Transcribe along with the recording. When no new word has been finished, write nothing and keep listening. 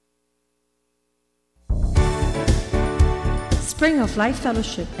Spring of Life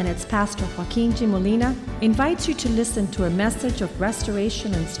Fellowship and its pastor Joaquin G. Molina invites you to listen to a message of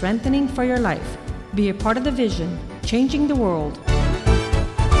restoration and strengthening for your life. Be a part of the vision, changing the world.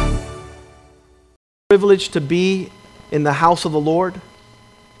 Privilege to be in the house of the Lord,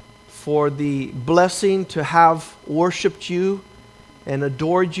 for the blessing to have worshiped you and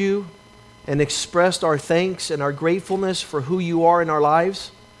adored you and expressed our thanks and our gratefulness for who you are in our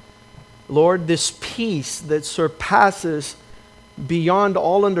lives. Lord, this peace that surpasses beyond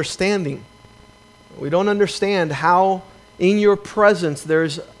all understanding. We don't understand how in your presence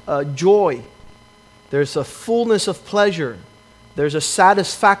there's a joy, there's a fullness of pleasure, there's a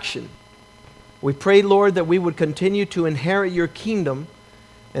satisfaction. We pray, Lord, that we would continue to inherit your kingdom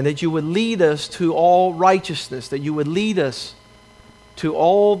and that you would lead us to all righteousness, that you would lead us to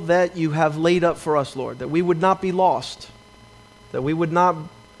all that you have laid up for us, Lord, that we would not be lost, that we would not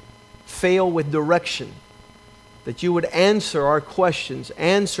fail with direction, that you would answer our questions,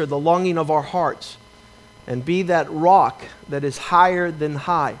 answer the longing of our hearts, and be that rock that is higher than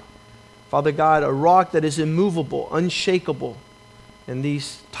high. Father God, a rock that is immovable, unshakable. In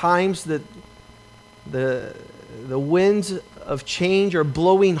these times that the winds of change are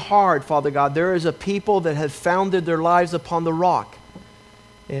blowing hard, Father God, there is a people that have founded their lives upon the rock.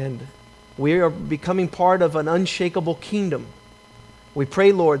 And we are becoming part of an unshakable kingdom. We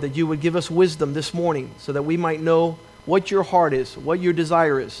pray, Lord, that you would give us wisdom this morning so that we might know what your heart is, what your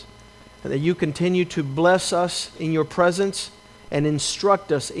desire is, and that you continue to bless us in your presence and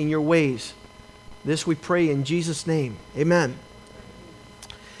instruct us in your ways. This we pray in Jesus' name. Amen.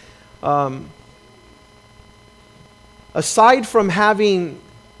 Aside from having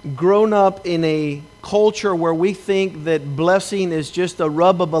grown up in a culture where we think that blessing is just a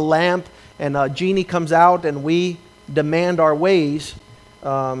rub of a lamp and a genie comes out and we demand our ways,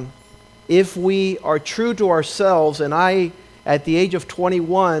 if we are true to ourselves, and I, at the age of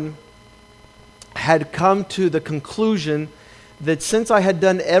 21, had come to the conclusion that since I had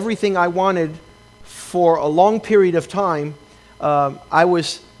done everything I wanted for a long period of time, I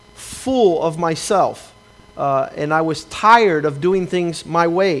was full of myself. And I was tired of doing things my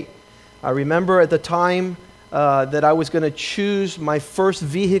way. I remember at the time that I was going to choose my first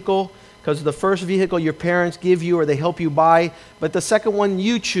vehicle, because the first vehicle your parents give you or they help you buy, but the second one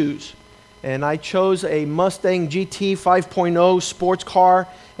you choose. And I chose a Mustang GT 5.0 sports car,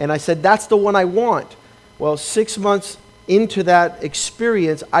 and I said, that's the one I want. Well, 6 months into that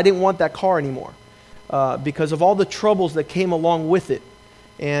experience, I didn't want that car anymore because of all the troubles that came along with it.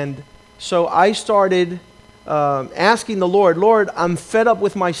 And so I started asking the Lord, I'm fed up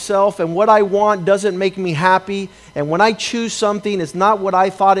with myself and what I want doesn't make me happy. And when I choose something, it's not what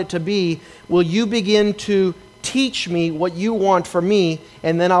I thought it to be. Will you begin to teach me what you want for me,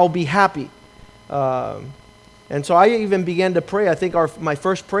 and then I'll be happy? And so I even began to pray. I think my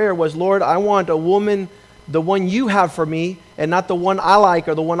first prayer was, Lord, I want a woman, the one you have for me, and not the one I like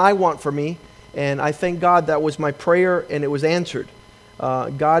or the one I want for me. And I thank God that was my prayer and it was answered.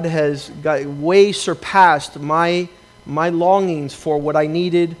 God has way surpassed my longings for what I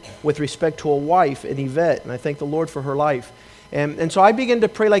needed with respect to a wife, an Yvette, and I thank the Lord for her life. And so I began to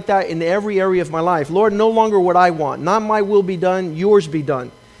pray like that in every area of my life. Lord, no longer what I want. Not my will be done, yours be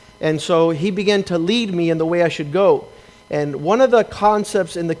done. And so he began to lead me in the way I should go. And one of the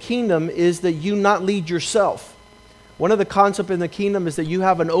concepts in the kingdom is that you not lead yourself. One of the concepts in the kingdom is that you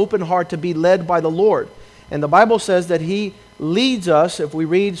have an open heart to be led by the Lord. And the Bible says that he leads us. If we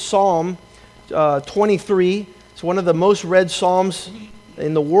read Psalm 23, it's one of the most read Psalms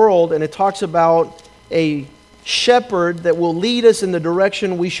in the world, and it talks about a shepherd that will lead us in the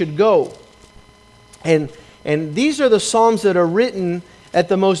direction we should go. And these are the Psalms that are written at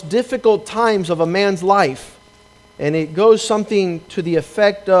the most difficult times of a man's life. And it goes something to the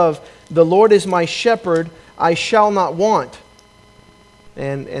effect of, the Lord is my shepherd, I shall not want.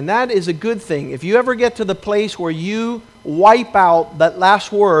 And that is a good thing. If you ever get to the place where you wipe out that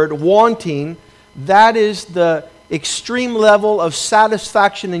last word, wanting, that is the extreme level of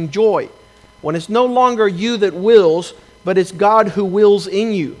satisfaction and joy. When it's no longer you that wills, but it's God who wills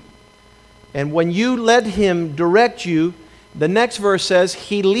in you. And when you let him direct you, the next verse says,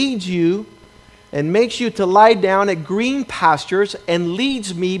 he leads you and makes you to lie down at green pastures and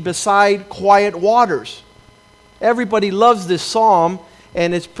leads me beside quiet waters. Everybody loves this psalm.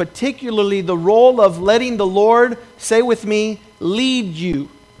 And it's particularly the role of letting the Lord, say with me, lead you.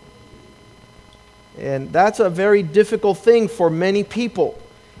 And that's a very difficult thing for many people.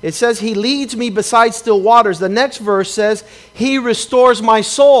 It says, he leads me beside still waters. The next verse says, he restores my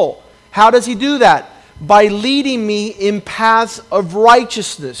soul. How does he do that? By leading me in paths of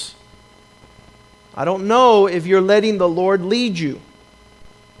righteousness. I don't know if you're letting the Lord lead you.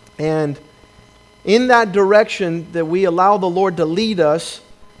 And in that direction that we allow the Lord to lead us,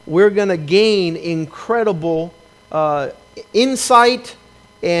 we're going to gain incredible insight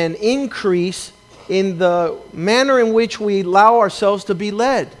and increase in the manner in which we allow ourselves to be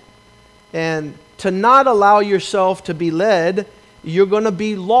led. And to not allow yourself to be led, you're going to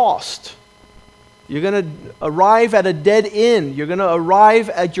be lost. You're going to arrive at a dead end. You're going to arrive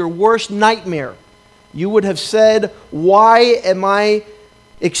at your worst nightmare. You would have said, why am I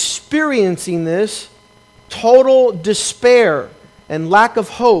experiencing this? Total despair and lack of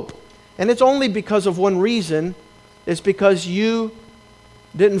hope. And it's only because of one reason. It's because you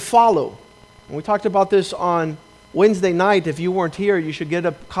didn't follow. And we talked about this on Wednesday night. If you weren't here, you should get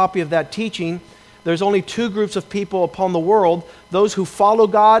a copy of that teaching. There's only two groups of people upon the world: those who follow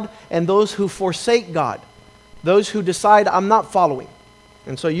God and those who forsake God. Those who decide, I'm not following.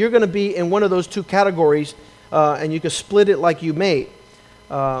 And so you're going to be in one of those two categories, and you can split it like you may.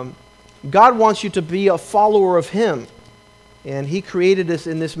 God wants you to be a follower of Him, and He created us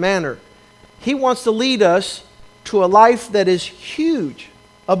in this manner. He wants to lead us to a life that is huge,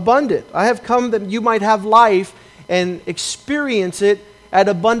 abundant. I have come that you might have life and experience it at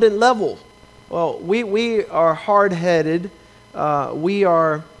abundant level. Well, we are hard-headed.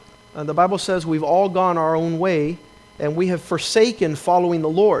 The Bible says we've all gone our own way, and we have forsaken following the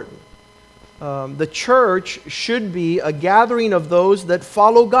Lord. The church should be a gathering of those that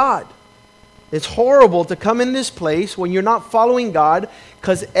follow God. It's horrible to come in this place when you're not following God,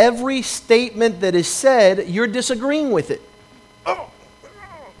 because every statement that is said, you're disagreeing with it.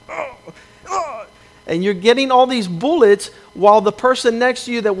 And you're getting all these bullets while the person next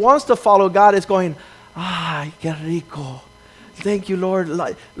to you that wants to follow God is going, qué rico. Thank you, Lord.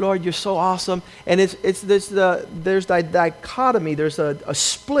 Lord, you're so awesome. And there's that dichotomy. There's a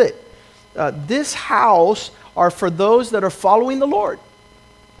split. This house are for those that are following the Lord,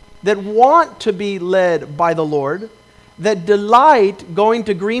 that want to be led by the Lord, that delight going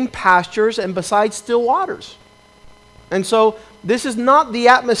to green pastures and beside still waters. And so this is not the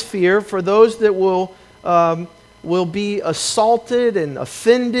atmosphere for those that will be assaulted and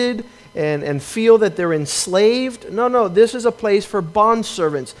offended and feel that they're enslaved. No, this is a place for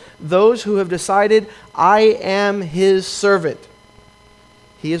bondservants, those who have decided, I am His servant.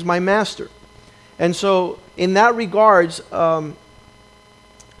 He is my master. And so in that regards,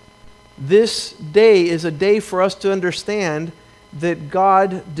 this day is a day for us to understand that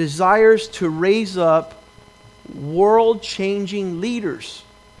God desires to raise up world-changing leaders.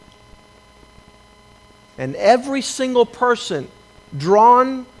 And every single person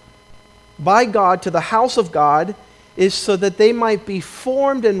drawn by God to the house of God is so that they might be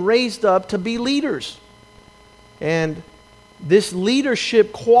formed and raised up to be leaders. And this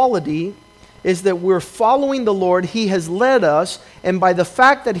leadership quality is that we're following the Lord. He has led us, and by the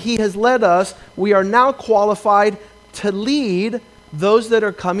fact that He has led us, we are now qualified to lead those that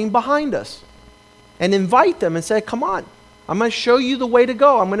are coming behind us. And invite them and say, come on, I'm going to show you the way to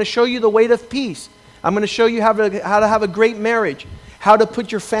go. I'm going to show you the way of peace. I'm going to show you how to have a great marriage, how to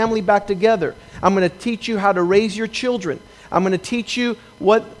put your family back together. I'm going to teach you how to raise your children. I'm going to teach you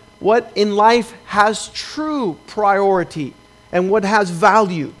what in life has true priority and what has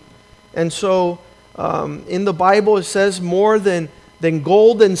value. And so in the Bible it says more than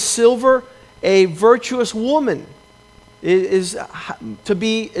gold and silver, a virtuous woman is to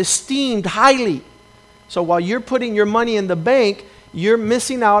be esteemed highly. So while you're putting your money in the bank, you're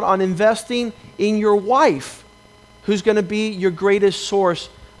missing out on investing in your wife, who's going to be your greatest source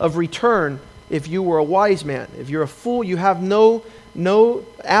of return if you were a wise man. If you're a fool, you have no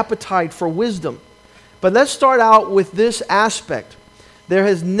appetite for wisdom. But let's start out with this aspect. There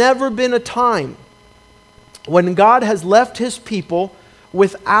has never been a time when God has left His people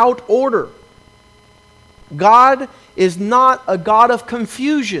without order. God is not a God of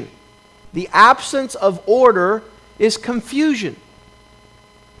confusion. The absence of order is confusion.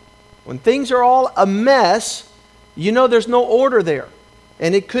 When things are all a mess, you know there's no order there.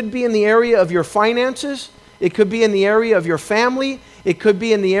 And it could be in the area of your finances. It could be in the area of your family. It could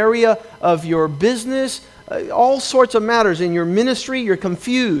be in the area of your business. All sorts of matters. In your ministry, you're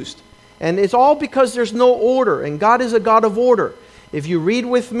confused. And it's all because there's no order. And God is a God of order. If you read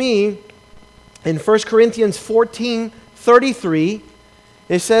with me in 1 Corinthians 14:33,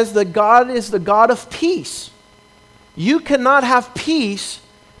 it says that God is the God of peace. You cannot have peace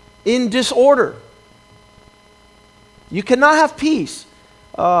in disorder. You cannot have peace.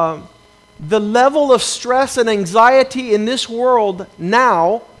 The level of stress and anxiety in this world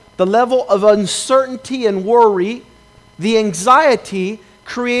now, the level of uncertainty and worry, the anxiety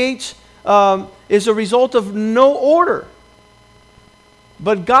creates, is a result of no order.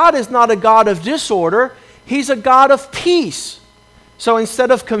 But God is not a God of disorder. He's a God of peace. So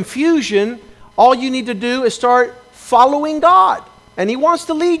instead of confusion, all you need to do is start following God. And He wants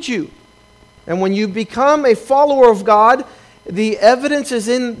to lead you. And when you become a follower of God, the evidence is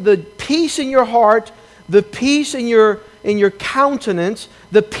in the peace in your heart, the peace in your countenance,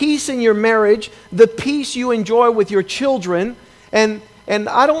 the peace in your marriage, the peace you enjoy with your children. And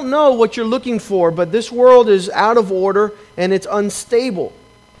I don't know what you're looking for, but this world is out of order and it's unstable.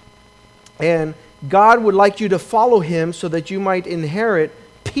 And God would like you to follow Him so that you might inherit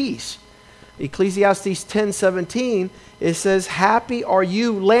peace. Ecclesiastes 10:17, it says, "Happy are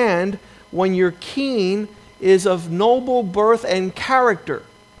you, land, when your king is of noble birth and character."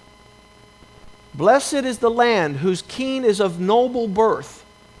 Blessed is the land whose king is of noble birth.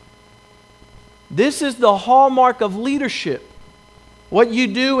 This is the hallmark of leadership. What you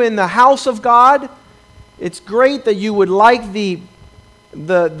do in the house of God, it's great that you would like the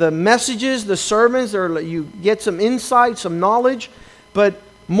messages, the sermons, or you get some insight, some knowledge. But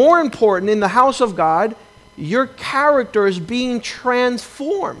more important, in the house of God, your character is being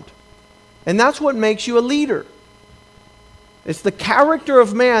transformed. And that's what makes you a leader. It's the character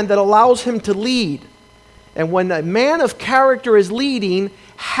of man that allows him to lead. And when a man of character is leading,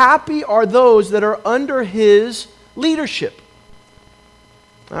 happy are those that are under his leadership.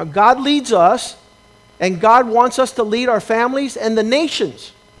 Now, God leads us, and God wants us to lead our families and the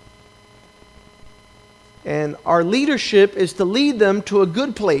nations. And our leadership is to lead them to a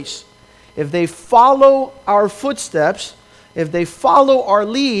good place. If they follow our footsteps, if they follow our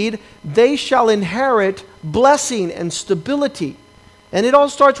lead, they shall inherit blessing and stability. And it all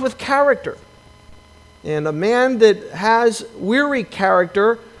starts with character. And a man that has weary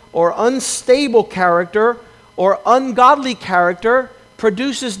character or unstable character or ungodly character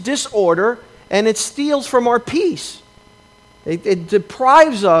produces disorder, and it steals from our peace. It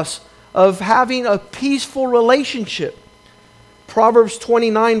deprives us of having a peaceful relationship. Proverbs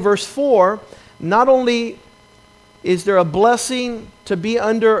 29 verse 4, not only is there a blessing to be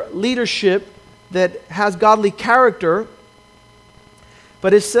under leadership that has godly character,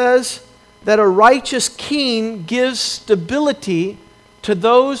 but it says that a righteous king gives stability to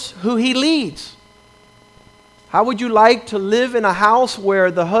those who he leads. How would you like to live in a house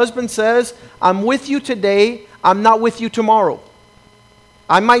where the husband says, "I'm with you today, I'm not with you tomorrow.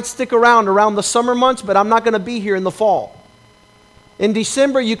 I might stick around the summer months, but I'm not going to be here in the fall. In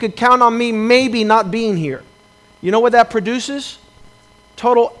December, you could count on me maybe not being here." You know what that produces?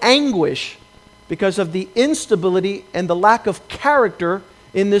 Total anguish because of the instability and the lack of character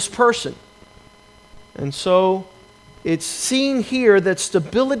in this person. And so it's seen here that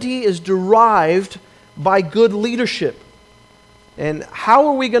stability is derived by good leadership. And how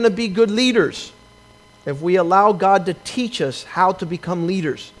are we going to be good leaders? If we allow God to teach us how to become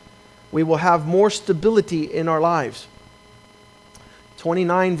leaders, we will have more stability in our lives.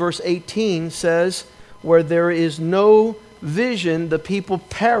 29 verse 18 says, "Where there is no vision, the people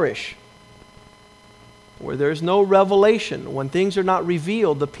perish." Where there is no revelation, when things are not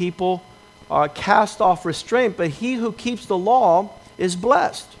revealed, the people are cast off restraint. But he who keeps the law is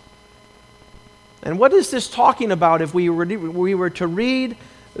blessed. And what is this talking about? If we were to read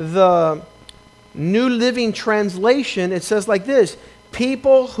the New Living Translation, it says like this: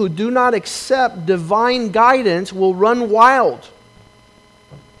 people who do not accept divine guidance will run wild.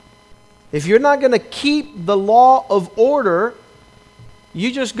 If you're not going to keep the law of order,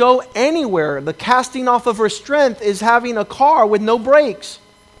 you just go anywhere. The casting off of restraint is having a car with no brakes.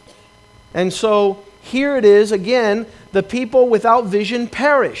 And so here it is again, the people without vision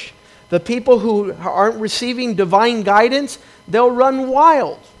perish. The people who aren't receiving divine guidance, they'll run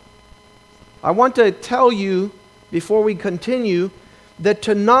wild. I want to tell you, before we continue, that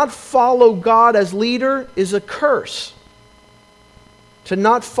to not follow God as leader is a curse. To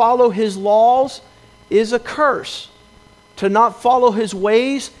not follow His laws is a curse. To not follow His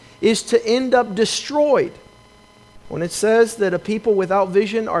ways is to end up destroyed. When it says that a people without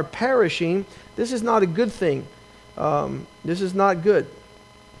vision are perishing, this is not a good thing. This is not good.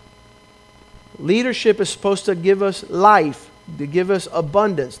 Leadership is supposed to give us life, to give us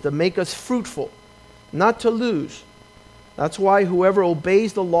abundance, to make us fruitful, not to lose. That's why whoever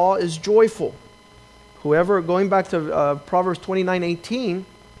obeys the law is joyful. Whoever, going back to Proverbs 29:18,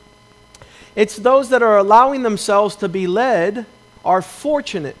 it's those that are allowing themselves to be led are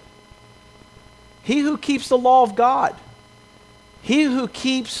fortunate. He who keeps the law of God, he who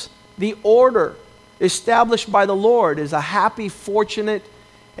keeps the order established by the Lord is a happy, fortunate,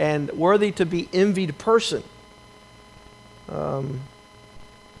 and worthy to be envied person.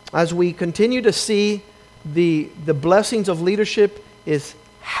 as we continue to see the blessings of leadership is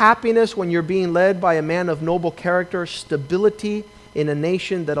happiness when you're being led by a man of noble character, stability in a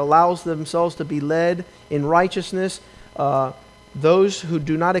nation that allows themselves to be led in righteousness. Those who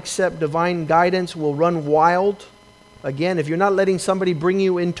do not accept divine guidance will run wild. Again, if you're not letting somebody bring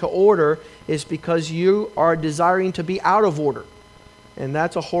you into order, it's because you are desiring to be out of order. And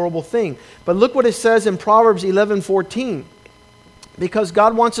that's a horrible thing. But look what it says in Proverbs 11:14. Because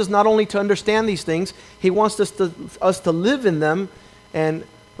God wants us not only to understand these things, He wants us to live in them and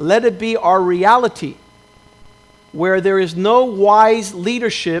let it be our reality. Where there is no wise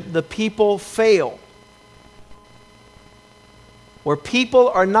leadership, the people fail. Where people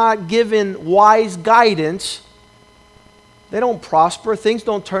are not given wise guidance, they don't prosper. Things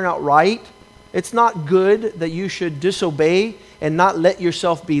don't turn out right. It's not good that you should disobey and not let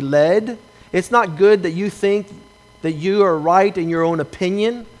yourself be led. It's not good that you think that you are right in your own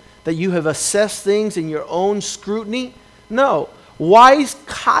opinion, that you have assessed things in your own scrutiny. No.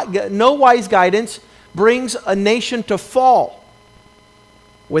 No wise guidance brings a nation to fall.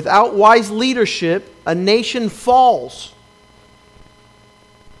 Without wise leadership, a nation falls.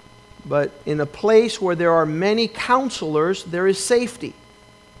 But in a place where there are many counselors, there is safety.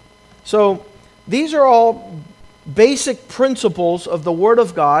 So these are all basic principles of the Word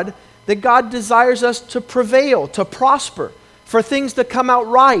of God that God desires us to prevail, to prosper, for things to come out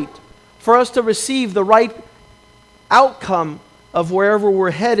right, for us to receive the right outcome of wherever we're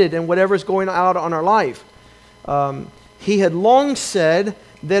headed and whatever's going out on our life. He had long said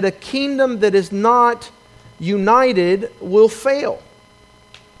that a kingdom that is not united will fail.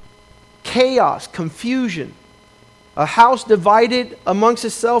 Chaos, confusion. A house divided amongst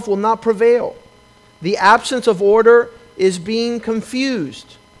itself will not prevail. The absence of order is being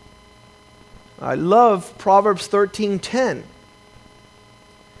confused. I love Proverbs 13:10.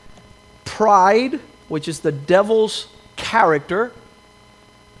 Pride, which is the devil's character,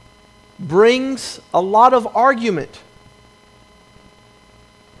 brings a lot of argument.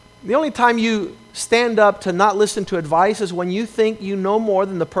 The only time you stand up to not listen to advice is when you think you know more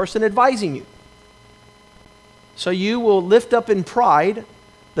than the person advising you. So you will lift up in pride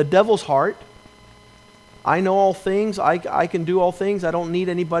the devil's heart. I know all things. I can do all things. I don't need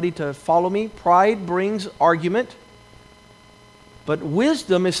anybody to follow me. Pride brings argument. But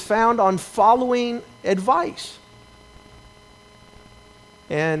wisdom is found on following advice.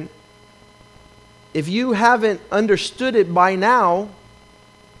 And if you haven't understood it by now,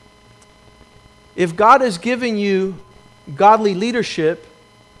 if God has given you godly leadership,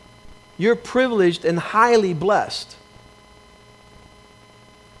 you're privileged and highly blessed.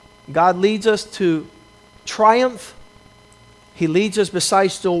 God leads us to triumph. He leads us beside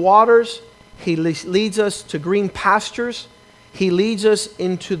still waters. He leads us to green pastures. He leads us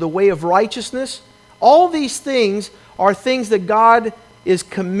into the way of righteousness. All these things are things that God is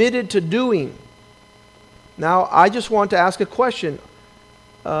committed to doing. Now, I just want to ask a question.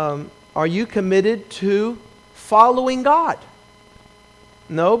 Are you committed to following God?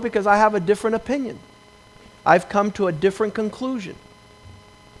 No, because I have a different opinion. I've come to a different conclusion.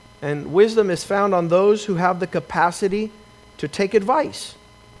 And wisdom is found on those who have the capacity to take advice.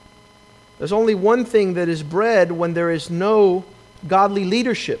 There's only one thing that is bred when there is no godly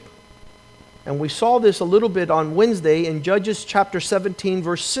leadership. And we saw this a little bit on Wednesday in Judges chapter 17,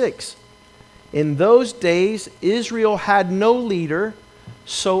 verse 6. In those days, Israel had no leader,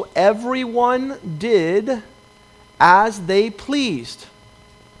 so everyone did as they pleased.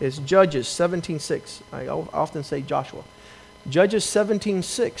 It's Judges 17:6. I often say Joshua. Judges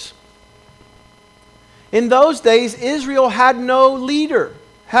 17:6. In those days, Israel had no leader,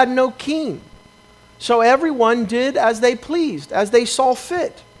 had no king. So everyone did as they pleased, as they saw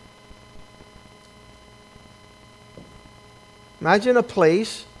fit. Imagine a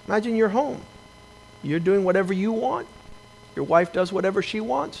place, imagine your home. You're doing whatever you want. Your wife does whatever she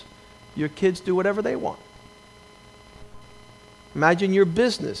wants. Your kids do whatever they want. Imagine your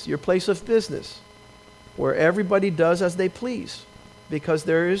business, your place of business, where everybody does as they please because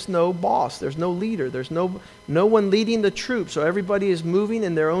there is no boss, there's no leader, there's no one leading the troops, so everybody is moving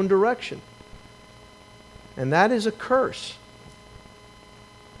in their own direction. And that is a curse.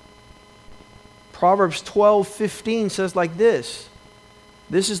 Proverbs 12:15 says like this,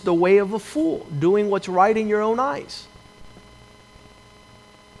 this is the way of a fool, doing what's right in your own eyes.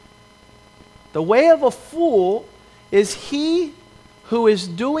 The way of a fool is he who is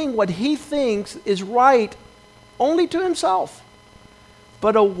doing what he thinks is right only to himself.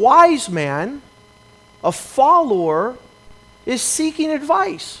 But a wise man, a follower, is seeking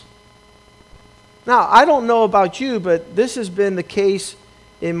advice. Now, I don't know about you, but this has been the case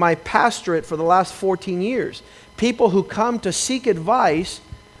in my pastorate for the last 14 years. People who come to seek advice,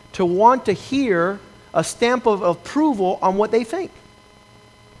 to want to hear a stamp of approval on what they think.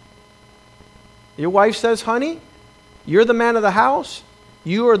 Your wife says, honey, you're the man of the house.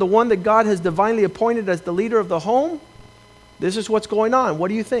 You are the one that God has divinely appointed as the leader of the home. This is what's going on. What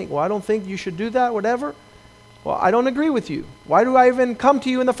do you think? Well, I don't think you should do that, whatever. Well, I don't agree with you. Why do I even come to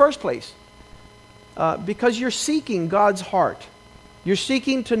you in the first place? Because you're seeking God's heart. You're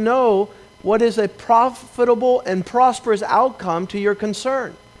seeking to know what is a profitable and prosperous outcome to your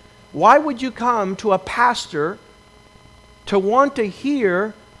concern. Why would you come to a pastor to want to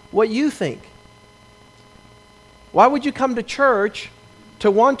hear what you think? Why would you come to church to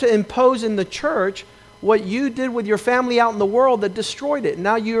want to impose in the church what you did with your family out in the world that destroyed it?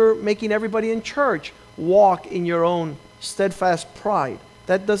 Now you're making everybody in church walk in your own steadfast pride.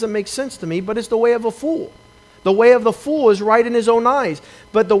 That doesn't make sense to me, but it's the way of a fool. The way of the fool is right in his own eyes,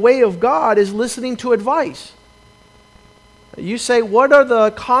 but the way of God is listening to advice. You say, what are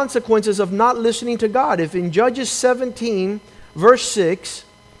the consequences of not listening to God? If in Judges 17, verse 6,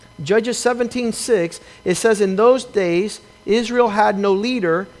 Judges 17:6, it says, in those days Israel had no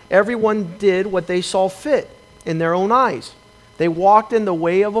leader. Everyone did what they saw fit in their own eyes. They walked in the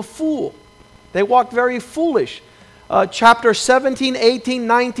way of a fool. They walked very foolish. Chapter 17, 18,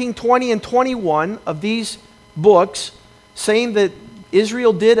 19, 20, and 21 of these books, saying that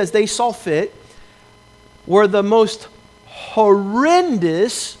Israel did as they saw fit, were the most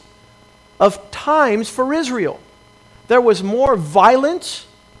horrendous of times for Israel. There was more violence.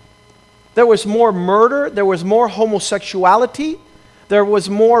 There was more murder. There was more homosexuality. There was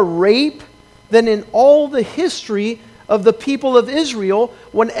more rape than in all the history of the people of Israel,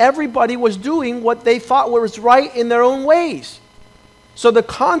 when everybody was doing what they thought was right in their own ways. So the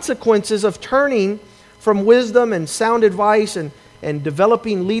consequences of turning from wisdom and sound advice and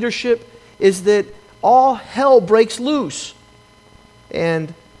developing leadership is that all hell breaks loose.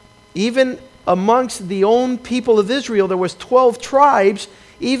 And even amongst the own people of Israel, there was 12 tribes.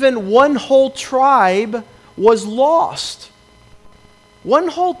 Even one whole tribe was lost. One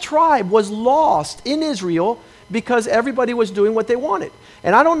whole tribe was lost in Israel because everybody was doing what they wanted.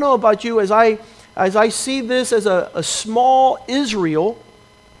 And I don't know about you, as I see this as a small Israel,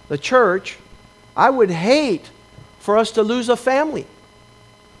 the church, I would hate for us to lose a family.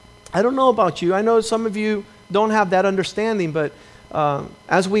 I don't know about you. I know some of you don't have that understanding, but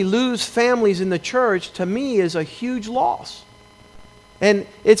as we lose families in the church, to me is a huge loss. And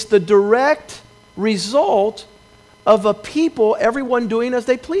it's the direct result of a people, everyone doing as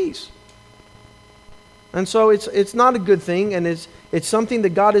they please. And so it's not a good thing, and it's something that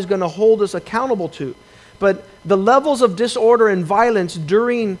God is going to hold us accountable to. But the levels of disorder and violence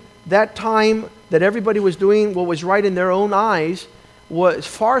during that time that everybody was doing what was right in their own eyes was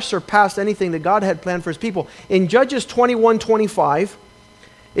far surpassed anything that God had planned for His people. In Judges 21:25,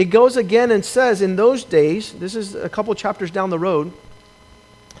 it goes again and says, in those days, this is a couple chapters down the road,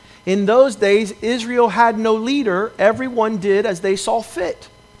 in those days Israel had no leader, everyone did as they saw fit.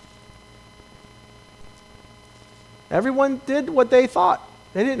 Everyone did what they thought.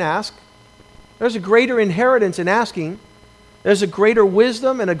 They didn't ask. There's a greater inheritance in asking. There's a greater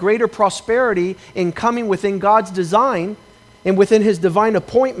wisdom and a greater prosperity in coming within God's design and within His divine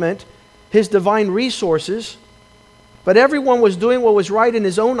appointment, His divine resources. But everyone was doing what was right in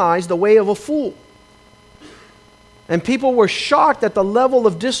his own eyes, the way of a fool. And people were shocked at the level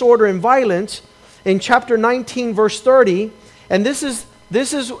of disorder and violence in chapter 19, verse 30. And this is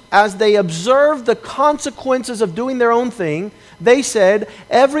as they observed the consequences of doing their own thing, they said,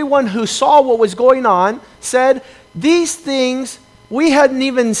 everyone who saw what was going on said, these things we hadn't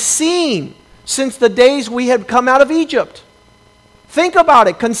even seen since the days we had come out of Egypt. Think about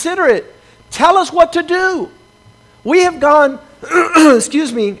it. Consider it. Tell us what to do. We have gone,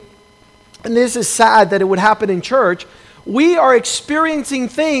 excuse me, and this is sad that it would happen in church. We are experiencing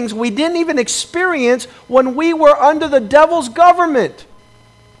things we didn't even experience when we were under the devil's government.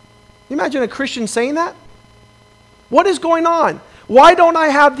 Can you imagine a Christian saying that? What is going on? Why don't I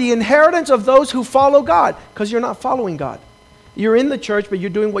have the inheritance of those who follow God? Because you're not following God. You're in the church, but you're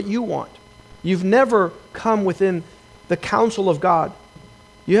doing what you want. You've never come within the counsel of God.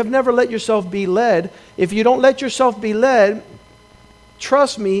 You have never let yourself be led. If you don't let yourself be led,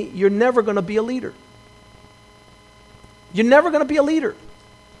 trust me, you're never going to be a leader. You're never going to be a leader.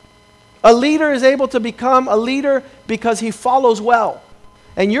 A leader is able to become a leader because he follows well.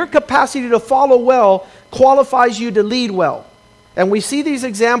 And your capacity to follow well qualifies you to lead well. And we see these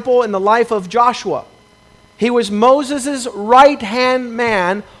examples in the life of Joshua. He was Moses' right-hand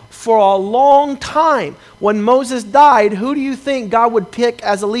man for a long time. When Moses died, who do you think God would pick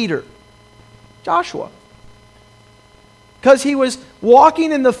as a leader? Joshua. Because he was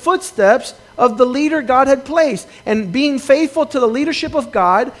walking in the footsteps of the leader God had placed. And being faithful to the leadership of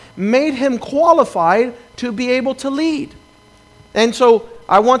God made him qualified to be able to lead. And so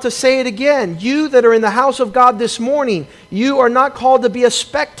I want to say it again. You that are in the house of God this morning, you are not called to be a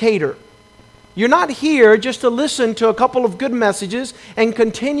spectator. You're not here just to listen to a couple of good messages and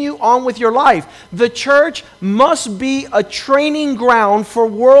continue on with your life. The church must be a training ground for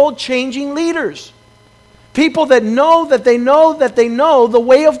world-changing leaders. People that know that they know that they know the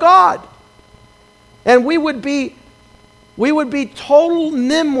way of God. And we would be total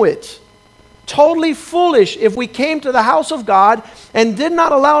nimwits, totally foolish if we came to the house of God and did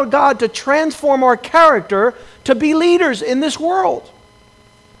not allow God to transform our character to be leaders in this world.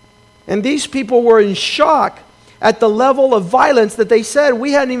 And these people were in shock at the level of violence that they said,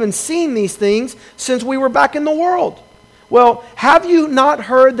 we hadn't even seen these things since we were back in the world. Well, have you not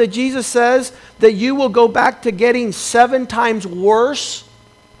heard that Jesus says that you will go back to getting 7 times worse?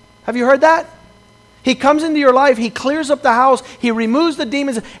 Have you heard that? He comes into your life, He clears up the house, He removes the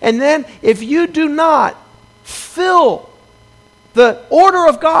demons, and then if you do not fill the order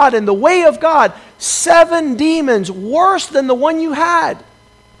of God and the way of God, 7 demons worse than the one you had.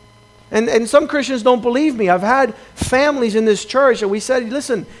 And some Christians don't believe me. I've had families in this church and we said,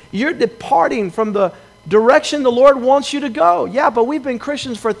 listen, you're departing from the direction the Lord wants you to go. Yeah, but we've been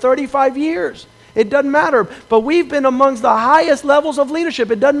Christians for 35 years. It doesn't matter. But we've been amongst the highest levels of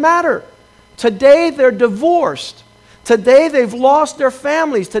leadership. It doesn't matter. Today they're divorced. Today they've lost their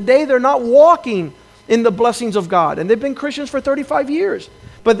families. Today they're not walking in the blessings of God. And they've been Christians for 35 years.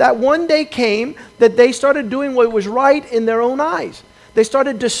 But that one day came that they started doing what was right in their own eyes. They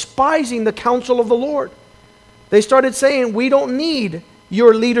started despising the counsel of the Lord. They started saying, we don't need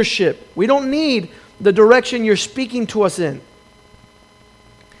your leadership. We don't need the direction you're speaking to us in.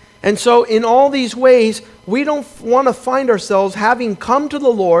 And so in all these ways, we don't want to find ourselves having come to the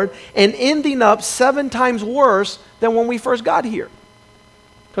Lord and ending up 7 times worse than when we first got here.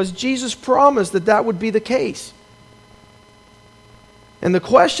 Because Jesus promised that that would be the case. And the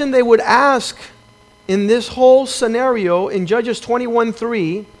question they would ask in this whole scenario, in Judges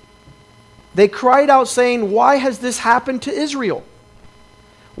 21:3, they cried out saying, why has this happened to Israel?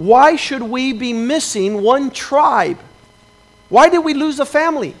 Why should we be missing one tribe? Why did we lose a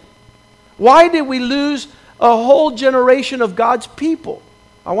family? Why did we lose a whole generation of God's people?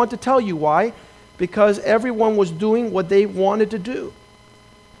 I want to tell you why. Because everyone was doing what they wanted to do.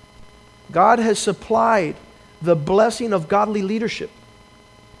 God has supplied the blessing of godly leadership.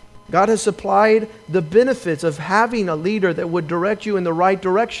 God has supplied the benefits of having a leader that would direct you in the right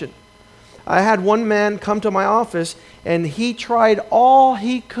direction. I had one man come to my office and he tried all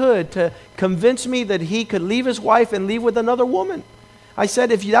he could to convince me that he could leave his wife and leave with another woman. I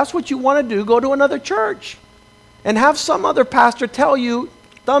said, if that's what you want to do, go to another church and have some other pastor tell you,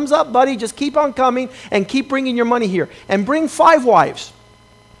 thumbs up, buddy, just keep on coming and keep bringing your money here. And bring 5 wives.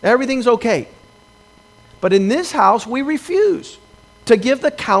 Everything's okay. But in this house, we refuse to give the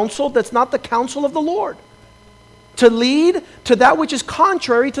counsel that's not the counsel of the Lord. To lead to that which is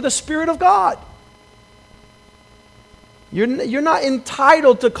contrary to the Spirit of God. You're not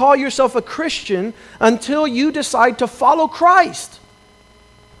entitled to call yourself a Christian until you decide to follow Christ.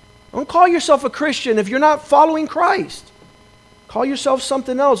 Don't call yourself a Christian if you're not following Christ. Call yourself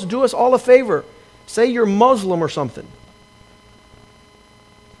something else. Do us all a favor. Say you're Muslim or something.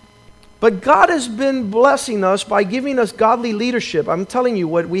 But God has been blessing us by giving us godly leadership. I'm telling you,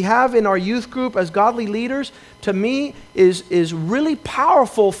 what we have in our youth group as godly leaders, to me, is really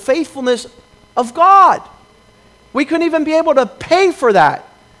powerful faithfulness of God. We couldn't even be able to pay for that.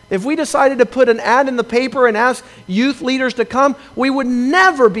 If we decided to put an ad in the paper and ask youth leaders to come, we would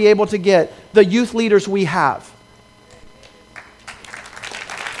never be able to get the youth leaders we have.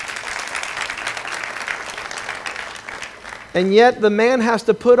 And yet the man has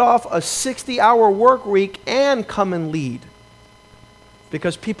to put off a 60-hour work week and come and lead.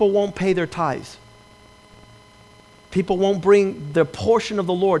 Because people won't pay their tithes. People won't bring their portion of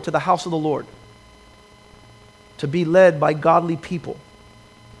the Lord to the house of the Lord. To be led by godly people.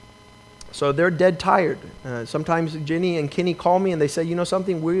 So they're dead tired. Sometimes Jenny and Kenny call me and they say, you know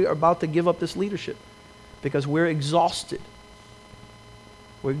something, we're about to give up this leadership. Because we're exhausted.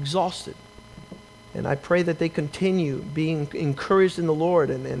 We're exhausted. And I pray that they continue being encouraged in the Lord.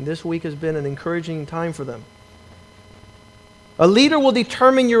 And this week has been an encouraging time for them. A leader will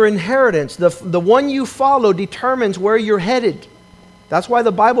determine your inheritance. The one you follow determines where you're headed. That's why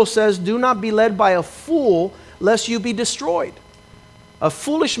the Bible says, do not be led by a fool, lest you be destroyed. A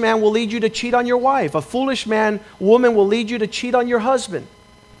foolish man will lead you to cheat on your wife. A foolish woman will lead you to cheat on your husband.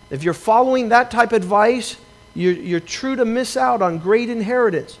 If you're following that type of advice, you're true to miss out on great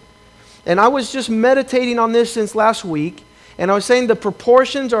inheritance. And I was just meditating on this since last week, and I was saying the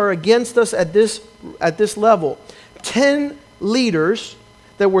proportions are against us at this level. 10 leaders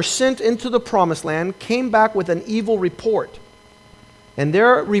that were sent into the promised land came back with an evil report. And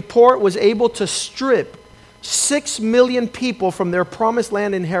their report was able to strip 6 million people from their promised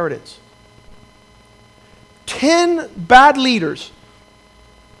land inheritance. 10 bad leaders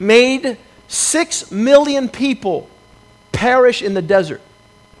made 6 million people perish in the desert.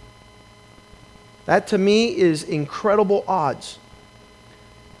 That to me is incredible odds.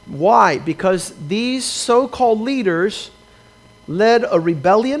 Why? Because these so-called leaders led a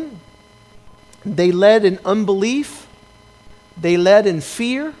rebellion, they led in unbelief, they led in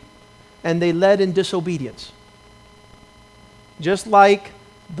fear, and they led in disobedience. Just like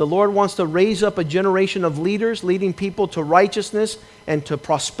the Lord wants to raise up a generation of leaders leading people to righteousness and to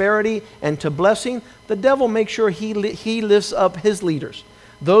prosperity and to blessing, the devil makes sure he lifts up his leaders.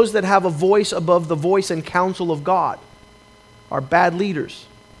 Those that have a voice above the voice and counsel of God are bad leaders.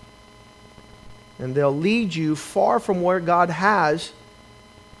 And they'll lead you far from where God has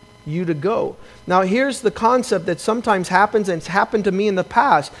you to go. Now here's the concept that sometimes happens, and it's happened to me in the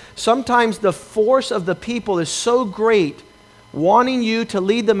past. Sometimes the force of the people is so great, wanting you to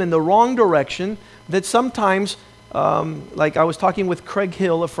lead them in the wrong direction, that sometimes, like I was talking with Craig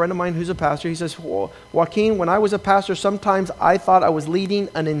Hill, a friend of mine who's a pastor, he says, Joaquin, when I was a pastor, sometimes I thought I was leading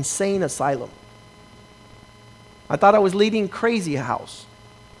an insane asylum. I thought I was leading crazy house.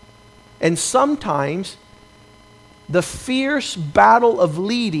 And sometimes the fierce battle of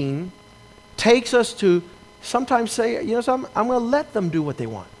leading takes us to sometimes say, you know something, I'm going to let them do what they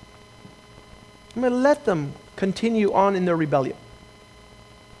want. I'm going to let them continue on in their rebellion.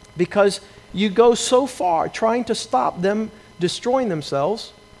 Because you go so far trying to stop them destroying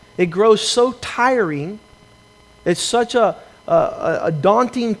themselves, it grows so tiring, it's such a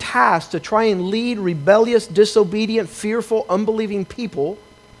daunting task to try and lead rebellious, disobedient, fearful, unbelieving people,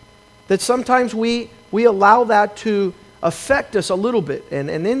 that sometimes we allow that to affect us a little bit. And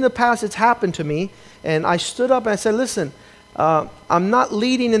in the past, it's happened to me. And I stood up and I said, listen, I'm not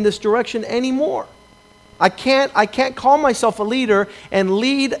leading in this direction anymore. I can't call myself a leader and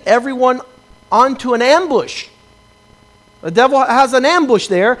lead everyone onto an ambush. The devil has an ambush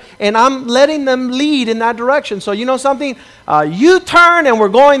there, and I'm letting them lead in that direction. So you know something? You turn and we're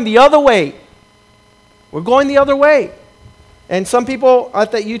going the other way. We're going the other way. And some people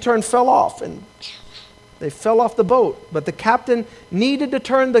at that U-turn fell off, and they fell off the boat. But the captain needed to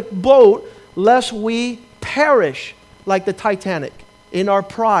turn the boat lest we perish like the Titanic in our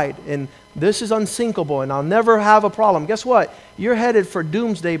pride. And this is unsinkable, and I'll never have a problem. Guess what? You're headed for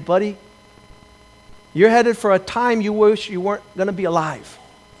doomsday, buddy. You're headed for a time you wish you weren't going to be alive.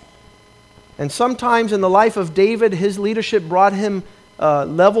 And sometimes in the life of David, his leadership brought him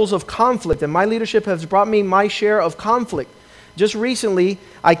levels of conflict. And my leadership has brought me my share of conflict. Just recently,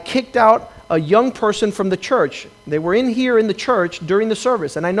 I kicked out a young person from the church. They were in here in the church during the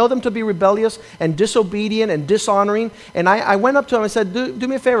service, and I know them to be rebellious and disobedient and dishonoring. And I went up to them and said, do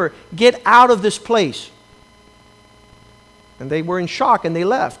me a favor, get out of this place. And they were in shock and they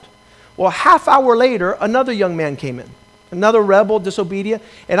left. Well, a half hour later, another young man came in, another rebel, disobedient.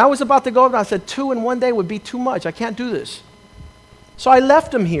 And I was about to go up and I said, 2 in one day would be too much. I can't do this. So I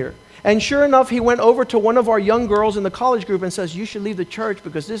left him here. And sure enough, he went over to one of our young girls in the college group and says, you should leave the church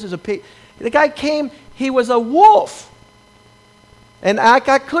because this is a pig. The guy came, he was a wolf. And I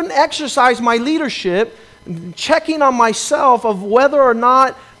couldn't exercise my leadership, checking on myself of whether or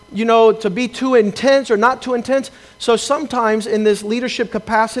not, to be too intense or not too intense. So sometimes in this leadership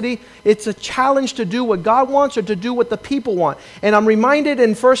capacity, it's a challenge to do what God wants or to do what the people want. And I'm reminded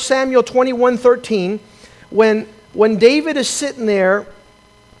in 1 Samuel 21:13, when David is sitting there,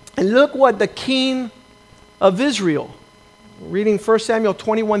 and look what the king of Israel, reading 1 Samuel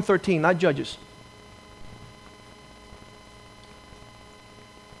 21:13, not Judges.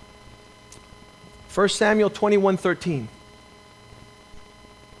 First Samuel 21:13.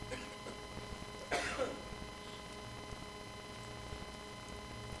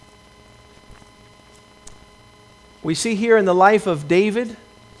 We see here in the life of David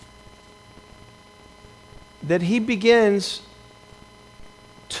that he begins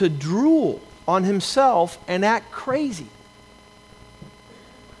to drool on himself and act crazy.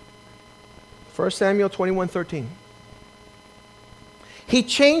 1 Samuel 21:13. He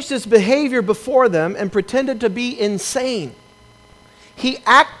changed his behavior before them and pretended to be insane. He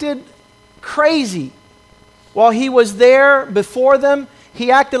acted crazy while he was there before them,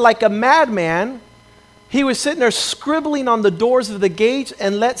 he acted like a madman. He was sitting there scribbling on the doors of the gates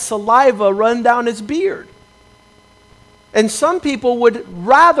and let saliva run down his beard. And some people would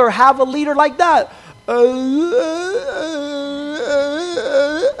rather have a leader like that.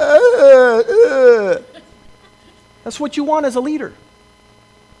 That's what you want as a leader.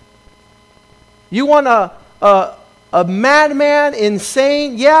 You want a madman,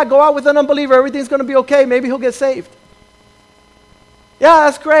 insane, yeah, go out with an unbeliever, everything's going to be okay, maybe he'll get saved. Yeah,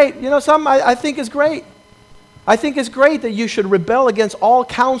 that's great. You know, something I think is great. I think it's great that you should rebel against all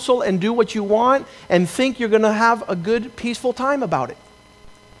counsel and do what you want and think you're going to have a good, peaceful time about it.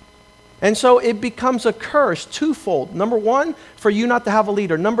 And so it becomes a curse twofold. Number one, for you not to have a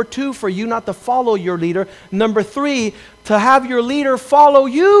leader. Number two, for you not to follow your leader. Number three, to have your leader follow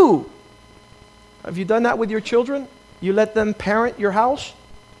you. Have you done that with your children? You let them parent your house?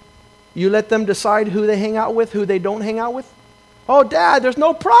 You let them decide who they hang out with, who they don't hang out with? Oh, Dad, there's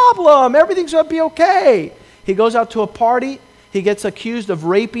no problem. Everything's going to be okay. He goes out to a party. He gets accused of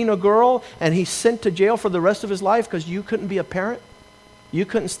raping a girl, and he's sent to jail for the rest of his life because you couldn't be a parent. You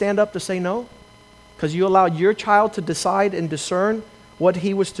couldn't stand up to say no because you allowed your child to decide and discern what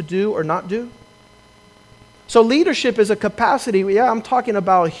he was to do or not do. So leadership is a capacity. Yeah, I'm talking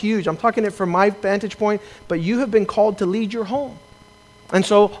about huge. I'm talking it from my vantage point, but you have been called to lead your home. And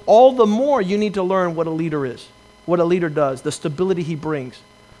so all the more you need to learn what a leader is, what a leader does, the stability he brings,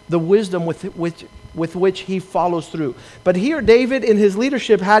 the wisdom with which he follows through. But here David in his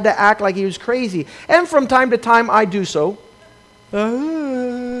leadership had to act like he was crazy. And from time to time I do so.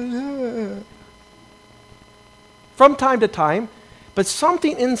 From time to time. But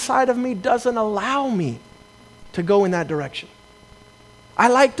something inside of me doesn't allow me to go in that direction. I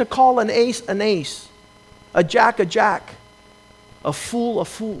like to call an ace, a jack, a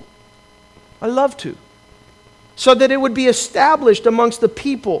fool. I love to. So that it would be established amongst the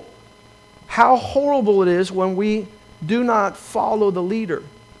people how horrible it is when we do not follow the leader.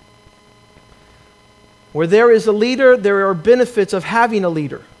 Where there is a leader, there are benefits of having a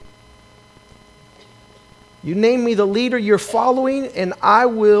leader. You name me the leader you're following, and I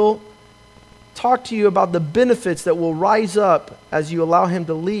will talk to you about the benefits that will rise up as you allow him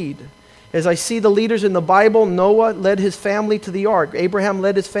to lead. As I see the leaders in the Bible, Noah led his family to the ark. Abraham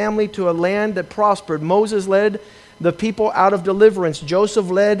led his family to a land that prospered. Moses led the people out of deliverance. Joseph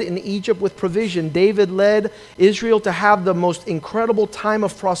led in Egypt with provision. David led Israel to have the most incredible time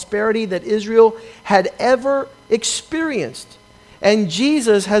of prosperity that Israel had ever experienced. And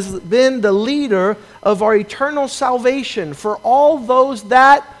Jesus has been the leader of our eternal salvation for all those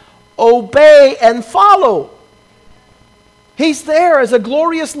that obey and follow. He's there as a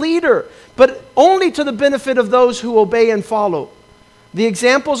glorious leader, but only to the benefit of those who obey and follow. The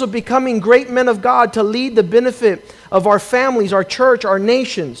examples of becoming great men of God to lead the benefit of our families, our church, our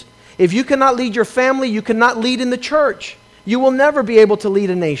nations. If you cannot lead your family, you cannot lead in the church. You will never be able to lead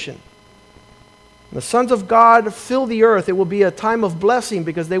a nation. The sons of God fill the earth. It will be a time of blessing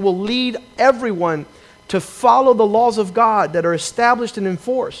because they will lead everyone to follow the laws of God that are established and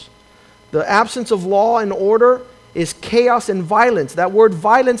enforced. The absence of law and order is chaos and violence. That word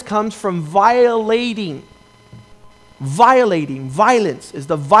violence comes from violating. Violence is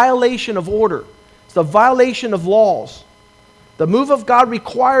the violation of order. It's the violation of laws. The move of God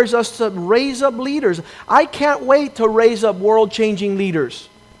requires us to raise up leaders. I can't wait to raise up world-changing leaders.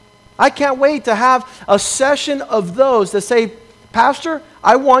 I can't wait to have a session of those that say, Pastor,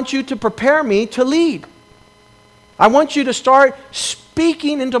 I want you to prepare me to lead. I want you to start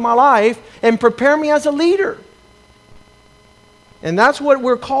speaking into my life and prepare me as a leader. And that's what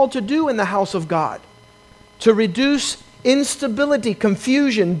we're called to do in the house of God. To reduce instability,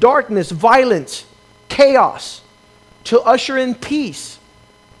 confusion, darkness, violence, chaos. To usher in peace.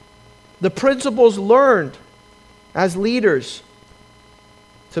 The principles learned as leaders.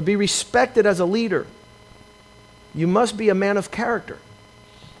 To be respected as a leader. You must be a man of character.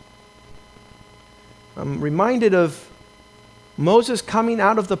 I'm reminded of Moses coming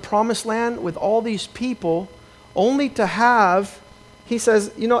out of the promised land with all these people only to have, he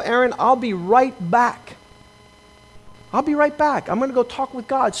says, you know, Aaron, I'll be right back. I'll be right back. I'm going to go talk with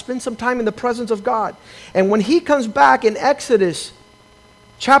God, spend some time in the presence of God. And when he comes back in Exodus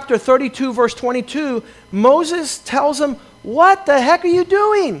chapter 32, verse 22, Moses tells him, what the heck are you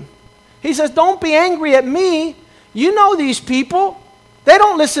doing? He says, don't be angry at me. You know these people. They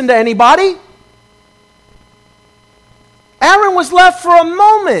don't listen to anybody. Aaron was left for a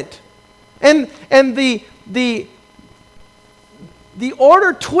moment. And the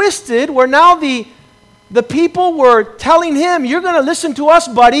order twisted where now the people were telling him, you're going to listen to us,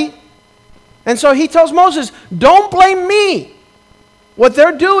 buddy. And so he tells Moses, don't blame me. What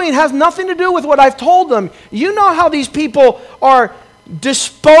they're doing has nothing to do with what I've told them. You know how these people are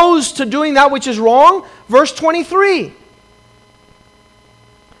disposed to doing that which is wrong? Verse 23.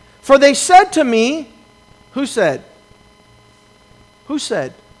 For they said to me, who said? Who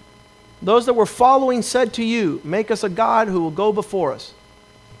said? Those that were following said to you, make us a God who will go before us.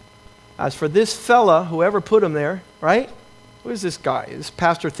 As for this fella, whoever put him there, right? Who is this guy? This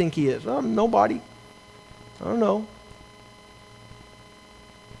pastor think he is? Nobody. I don't know.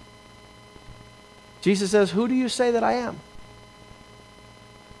 Jesus says, who do you say that I am?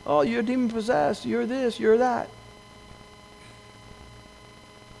 Oh, you're demon possessed. You're this, you're that.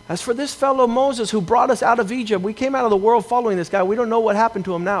 As for this fellow Moses who brought us out of Egypt, we came out of the world following this guy. We don't know what happened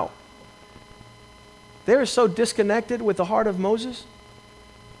to him now. They were so disconnected with the heart of Moses.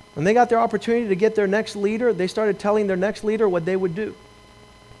 When they got their opportunity to get their next leader, they started telling their next leader what they would do.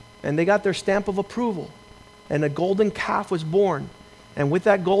 And they got their stamp of approval. And a golden calf was born. And with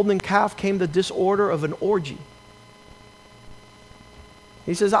that golden calf came the disorder of an orgy.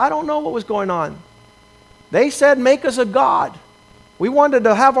 He says, I don't know what was going on. They said, make us a god. We wanted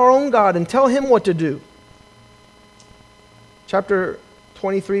to have our own God and tell him what to do. Chapter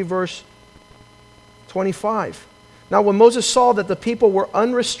 23, verse 25. Now when Moses saw that the people were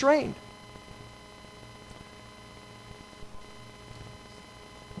unrestrained,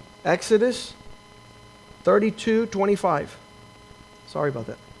 Exodus 32:25. Sorry about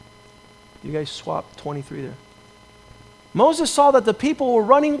that. You guys swapped 23 there. Moses saw that the people were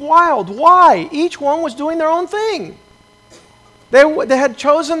running wild. Why? Each one was doing their own thing. They had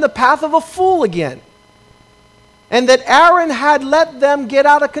chosen the path of a fool again. And that Aaron had let them get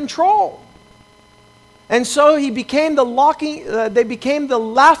out of control. And so they became the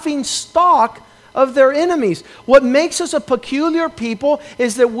laughing stock of their enemies. What makes us a peculiar people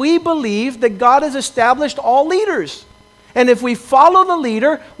is that we believe that God has established all leaders. And if we follow the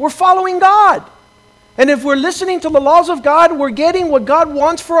leader, we're following God. And if we're listening to the laws of God, we're getting what God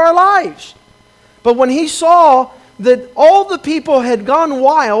wants for our lives. But when he saw that all the people had gone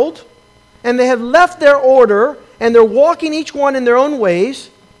wild, and they have left their order, and they're walking each one in their own ways,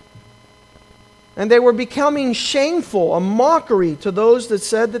 and they were becoming shameful, a mockery to those that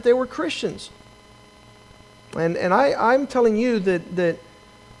said that they were Christians. And I'm telling you that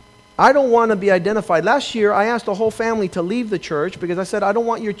I don't want to be identified. Last year, I asked the whole family to leave the church because I said, I don't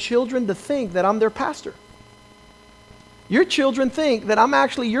want your children to think that I'm their pastor. Your children think that I'm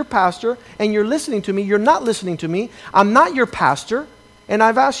actually your pastor and you're listening to me. You're not listening to me. I'm not your pastor. And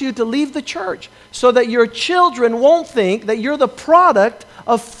I've asked you to leave the church so that your children won't think that you're the product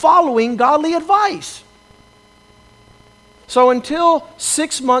of following godly advice. So until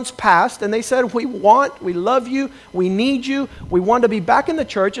 6 months passed and they said, we love you, we need you, we want to be back in the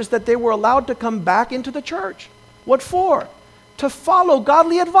church, is that they were allowed to come back into the church. What for? To follow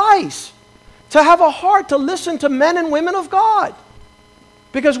godly advice. To have a heart to listen to men and women of God.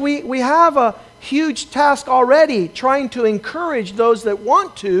 Because we have a huge task already trying to encourage those that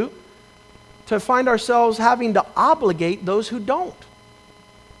want to find ourselves having to obligate those who don't.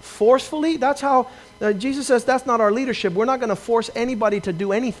 Forcefully, that's how Jesus says that's not our leadership. We're not going to force anybody to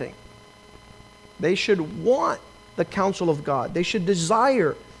do anything. They should want the counsel of God. They should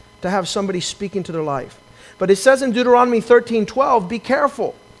desire to have somebody speak into their life. But it says in Deuteronomy 13:12, be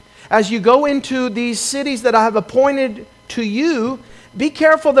careful. As you go into these cities that I have appointed to you, be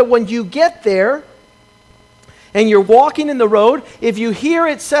careful that when you get there and you're walking in the road, if you hear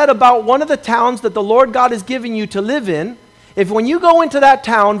it said about one of the towns that the Lord God is giving you to live in, if when you go into that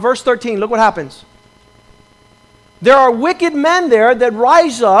town, verse 13, look what happens. There are wicked men there that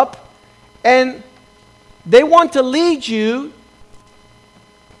rise up and they want to lead you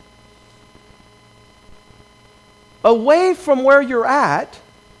away from where you're at.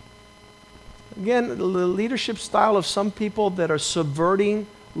 Again, the leadership style of some people that are subverting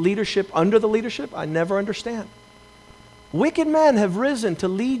leadership under the leadership, I never understand. Wicked men have risen to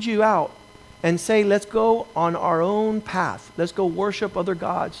lead you out and say, let's go on our own path. Let's go worship other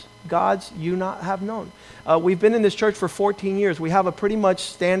gods. Gods you not have known. We've been in this church for 14 years. We have a pretty much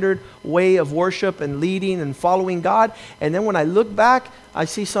standard way of worship and leading and following God. And then when I look back, I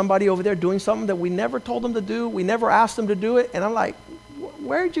see somebody over there doing something that we never told them to do. We never asked them to do it. And I'm like,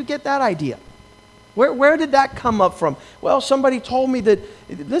 where did you get that idea? Where did that come up from? Well, somebody told me that,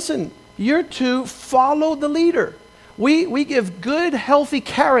 listen, you're to follow the leader. We give good, healthy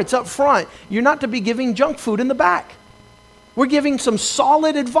carrots up front. You're not to be giving junk food in the back. We're giving some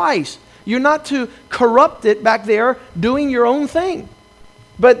solid advice. You're not to corrupt it back there doing your own thing.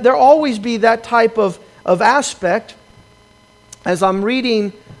 But there'll always be that type of aspect. As I'm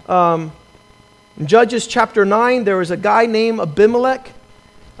reading In Judges chapter 9, there is a guy named Abimelech.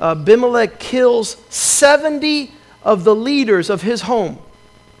 Abimelech kills 70 of the leaders of his home.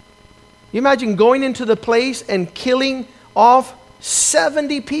 You imagine going into the place and killing off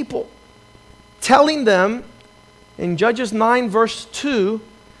 70 people, telling them in Judges 9 verse 2,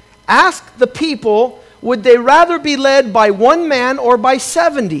 ask the people, would they rather be led by one man or by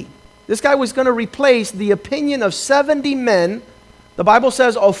 70? This guy was going to replace the opinion of 70 men. The Bible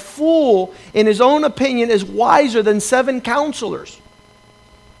says a fool in his own opinion is wiser than 7 counselors.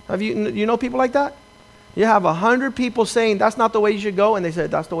 You know people like that? You have 100 people saying that's not the way you should go, and they said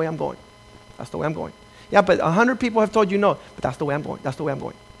that's the way I'm going. That's the way I'm going. Yeah, but 100 people have told you no, but that's the way I'm going. That's the way I'm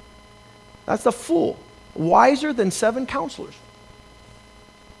going. That's the fool. Wiser than 7 counselors.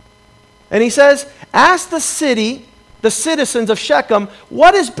 And he says, ask the city, the citizens of Shechem,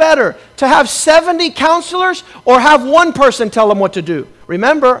 what is better, to have 70 counselors or have one person tell them what to do?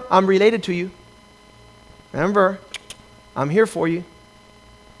 Remember, I'm related to you. Remember, I'm here for you.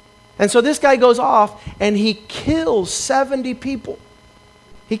 And so this guy goes off and he kills 70 people.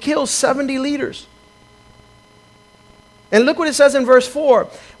 He kills 70 leaders. And look what it says in verse 4.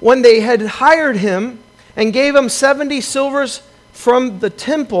 When they had hired him and gave him 70 silvers from the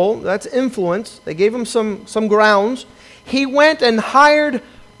temple, that's influence, they gave him some grounds, he went and hired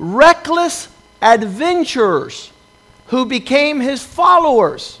reckless adventurers who became his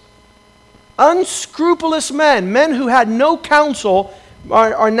followers. Unscrupulous men who had no counsel,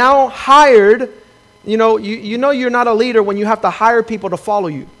 are now hired. You know you're not a leader when you have to hire people to follow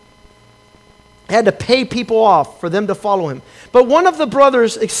you. He had to pay people off for them to follow him. But one of the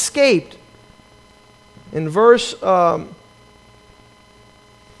brothers escaped. In verse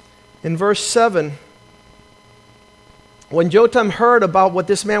 7, when Jotham heard about what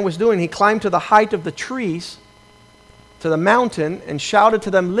this man was doing, he climbed to the height of the trees, to the mountain, and shouted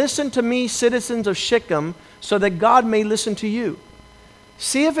to them, listen to me, citizens of Shechem, so that God may listen to you.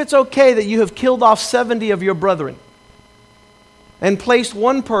 See if it's okay that you have killed off 70 of your brethren and placed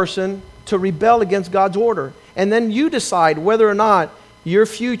one person to rebel against God's order. And then you decide whether or not your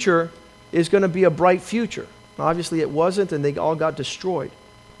future is going to be a bright future. Obviously it wasn't, and they all got destroyed.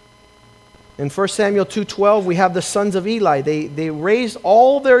 In 1 Samuel 2:12, we have the sons of Eli. They raised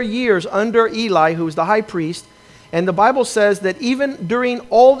all their years under Eli, who was the high priest. And the Bible says that even during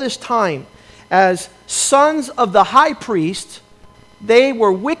all this time, as sons of the high priest, they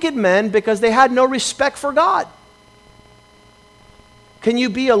were wicked men because they had no respect for God. Can you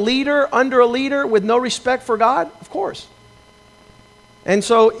be a leader under a leader with no respect for God? Of course. And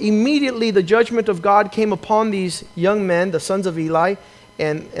so immediately the judgment of God came upon these young men, the sons of Eli,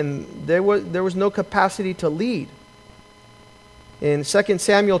 and there was no capacity to lead. In 2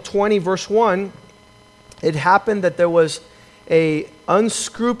 Samuel 20 verse 1, it happened that there was an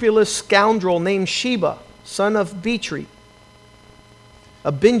unscrupulous scoundrel named Sheba, son of Bichri,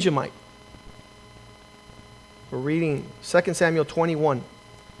 a Benjamite. We're reading 2 Samuel 21.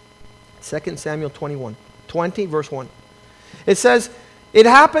 2 Samuel 21. 20 verse 1. It says, it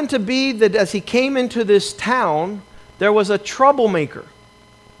happened to be that as he came into this town, there was a troublemaker.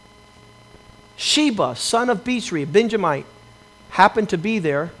 Sheba, son of Bichri, a Benjamite, happened to be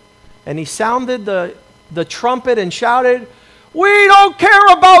there, and he sounded the trumpet and shouted, we don't care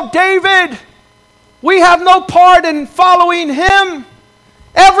about David. We have no part in following him.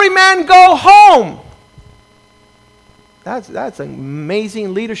 Every man go home. That's an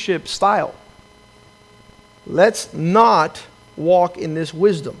amazing leadership style. Let's not walk in this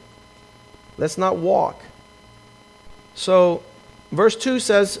wisdom. Let's not walk. So, verse 2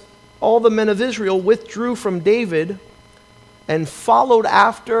 says, all the men of Israel withdrew from David and followed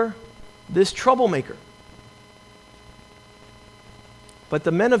after this troublemaker. But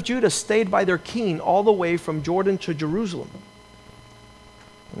the men of Judah stayed by their king all the way from Jordan to Jerusalem.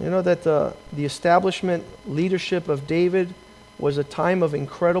 You know that the establishment leadership of David was a time of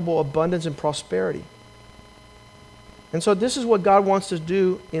incredible abundance and prosperity. And so this is what God wants to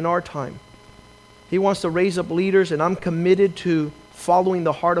do in our time. He wants to raise up leaders, and I'm committed to following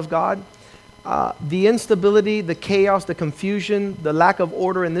the heart of God. The instability, the chaos, the confusion, the lack of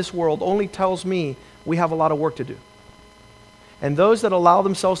order in this world only tells me we have a lot of work to do. And those that allow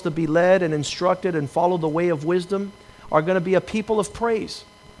themselves to be led and instructed and follow the way of wisdom are going to be a people of praise.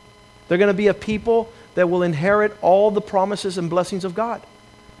 They're going to be a people that will inherit all the promises and blessings of God.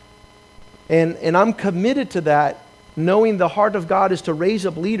 And I'm committed to that, knowing the heart of God is to raise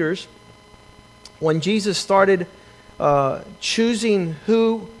up leaders. When Jesus started choosing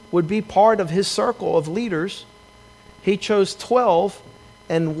who would be part of his circle of leaders, he chose 12,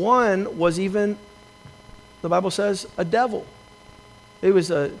 and one was even, the Bible says, a devil. He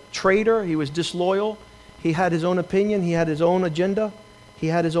was a traitor. He was disloyal. He had his own opinion. He had his own agenda. He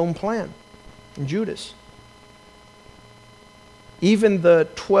had his own plan. And Judas. Even the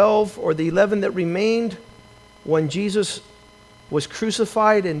 12 or the 11 that remained when Jesus was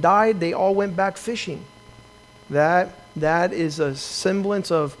crucified and died, they all went back fishing. That is a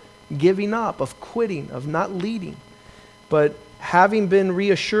semblance of giving up, of quitting, of not leading. But having been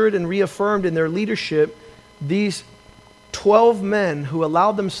reassured and reaffirmed in their leadership, these 12 men who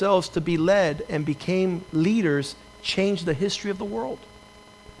allowed themselves to be led and became leaders changed the history of the world.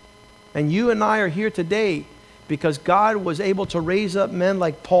 And you and I are here today because God was able to raise up men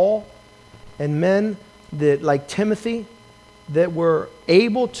like Paul and men that, like Timothy, that were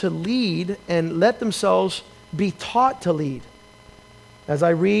able to lead and let themselves be taught to lead. As I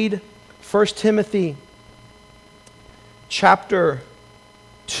read 1 Timothy chapter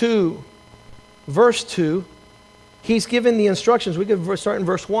 2, verse 2, he's given the instructions. We could start in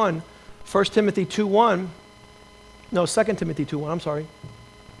verse 1. 1 Timothy 2:1. No, 2 Timothy 2:1, I'm sorry.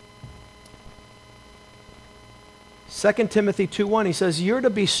 2 Timothy 2:1, he says, you're to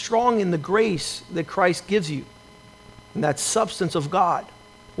be strong in the grace that Christ gives you, and that substance of God.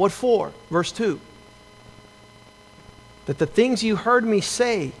 What for? Verse 2. That the things you heard me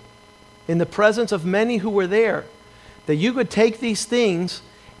say in the presence of many who were there, that you could take these things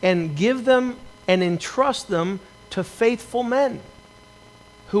and give them and entrust them to faithful men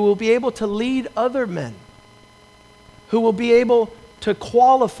who will be able to lead other men, who will be able to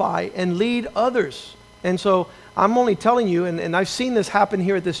qualify and lead others. And so I'm only telling you, and I've seen this happen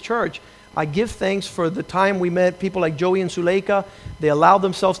here at this church. I give thanks for the time we met people like Joey and Suleika. They allowed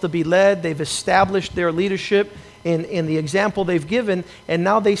themselves to be led. They've established their leadership in the example they've given, and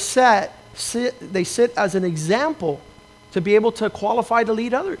now they sit as an example to be able to qualify to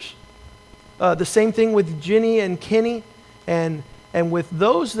lead others. The same thing with Ginny and Kenny, and with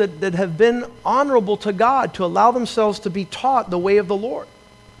those that have been honorable to God to allow themselves to be taught the way of the Lord.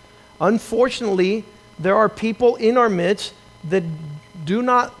 Unfortunately, there are people in our midst that do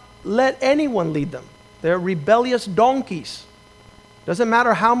not let anyone lead them. They're rebellious donkeys. Doesn't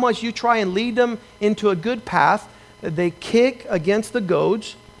matter how much you try and lead them into a good path, they kick against the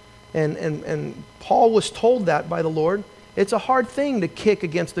goads. And Paul was told that by the Lord. It's a hard thing to kick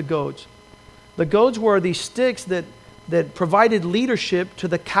against the goads. The goads were these sticks that provided leadership to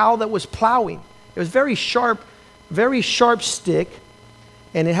the cow that was plowing. It was very sharp stick,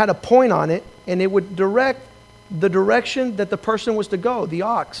 and it had a point on it, and it would direct the direction that the person was to go, the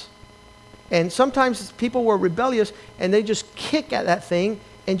ox. And sometimes people were rebellious, and they just kick at that thing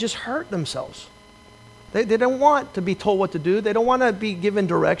and just hurt themselves. They don't want to be told what to do. They don't want to be given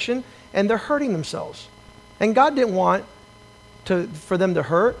direction, and they're hurting themselves. And God didn't want for them to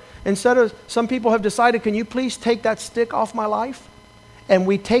hurt. Instead of, some people have decided, can you please take that stick off my life? And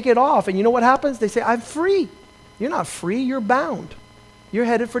we take it off, and you know what happens? They say, I'm free. You're not free, you're bound. You're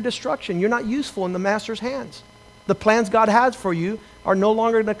headed for destruction. You're not useful in the master's hands. The plans God has for you are no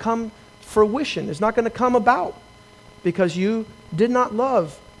longer going to come fruition. It's not going to come about because you did not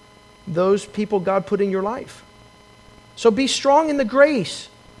love those people God put in your life. So be strong in the grace,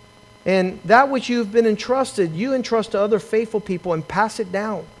 and that which you've been entrusted, you entrust to other faithful people and pass it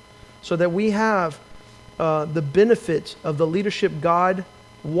down so that we have the benefits of the leadership God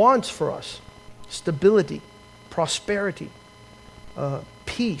wants for us. Stability, prosperity,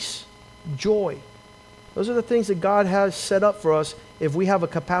 peace, joy. Those are the things that God has set up for us if we have a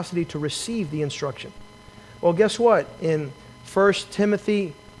capacity to receive the instruction. Well, guess what? In 1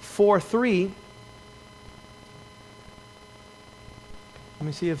 Timothy 4:3, let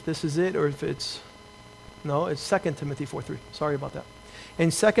me see if this is it or if it's 2 Timothy 4:3. Sorry about that. In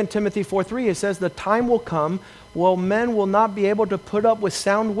 2 Timothy 4:3, it says, the time will come when men will not be able to put up with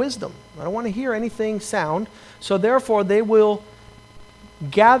sound wisdom. I don't want to hear anything sound. So therefore, they will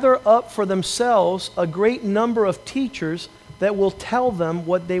gather up for themselves a great number of teachers that will tell them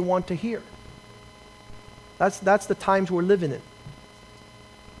what they want to hear. That's the times we're living in.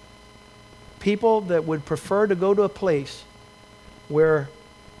 People that would prefer to go to a place where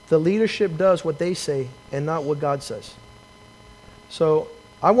the leadership does what they say and not what God says. So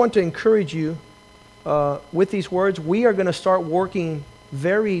I want to encourage you with these words. We are going to start working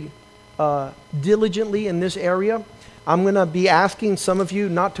very diligently in this area. I'm going to be asking some of you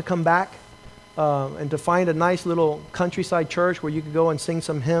not to come back and to find a nice little countryside church where you could go and sing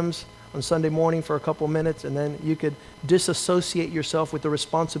some hymns on Sunday morning for a couple of minutes, and then you could disassociate yourself with the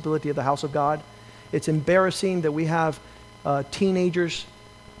responsibility of the house of God. It's embarrassing that we have teenagers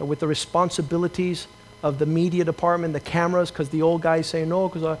with the responsibilities of the media department, the cameras, because the old guys say, no,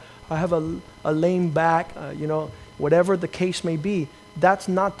 because I have a lame back, whatever the case may be. that's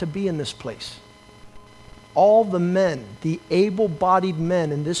not to be in this place. All the men, the able-bodied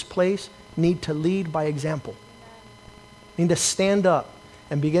men in this place need to lead by example. Need to stand up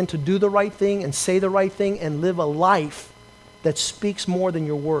and begin to do the right thing and say the right thing and live a life that speaks more than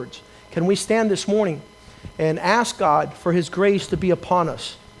your words. Can we stand this morning and ask God for His grace to be upon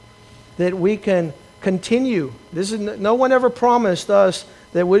us, that we can continue. No one ever promised us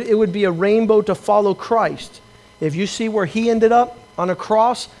that it would be a rainbow to follow Christ. If you see where He ended up on a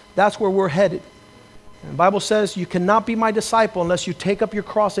cross, that's where we're headed. And the Bible says you cannot be my disciple unless you take up your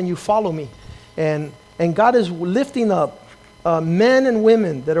cross and you follow me. And God is lifting up men and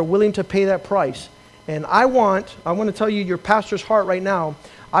women that are willing to pay that price. And I want to tell you your pastor's heart right now.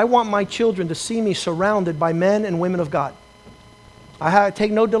 I want my children to see me surrounded by men and women of God. I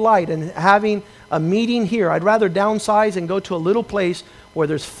take no delight in having a meeting here. I'd rather downsize and go to a little place where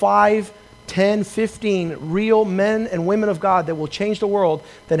there's 5, 10, 15 real men and women of God that will change the world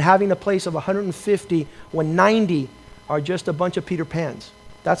than having a place of 150 when 90 are just a bunch of Peter Pans.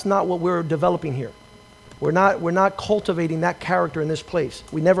 That's not what we're developing here. We're not cultivating that character in this place.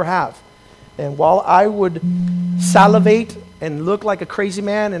 We never have. And while I would salivate and look like a crazy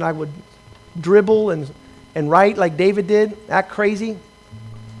man, and I would dribble and write like David did, act crazy,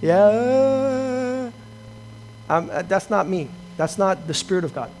 that's not me. That's not the Spirit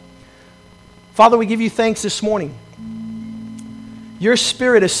of God. Father, we give you thanks this morning. Your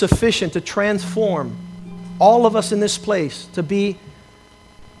Spirit is sufficient to transform all of us in this place to be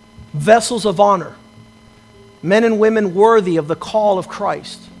vessels of honor, men and women worthy of the call of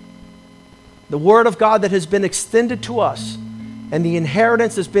Christ. The Word of God that has been extended to us and the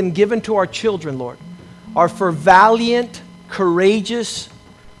inheritance that's been given to our children, Lord, are for valiant, courageous,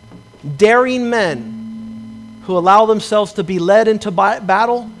 daring men who allow themselves to be led into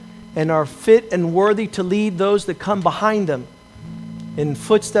battle and are fit and worthy to lead those that come behind them in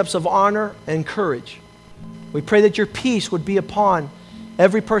footsteps of honor and courage. We pray that your peace would be upon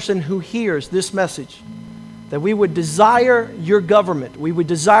every person who hears this message, that we would desire your government, we would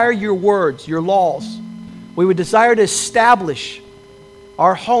desire your words, your laws, we would desire to establish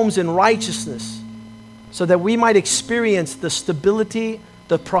our homes in righteousness so that we might experience the stability,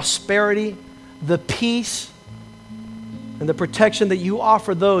 the prosperity, the peace, and the protection that you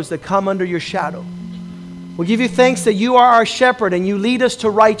offer those that come under your shadow. We give you thanks that you are our shepherd and you lead us to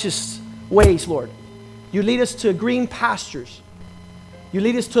righteous ways, Lord. You lead us to green pastures. You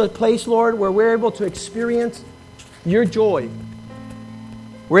lead us to a place, Lord, where we're able to experience your joy.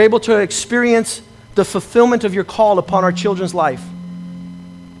 We're able to experience the fulfillment of your call upon our children's life.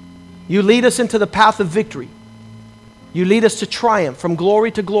 You lead us into the path of victory. You lead us to triumph, from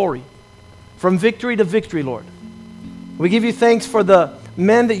glory to glory, from victory to victory, Lord. We give you thanks for the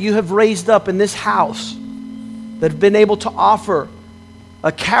men that you have raised up in this house that have been able to offer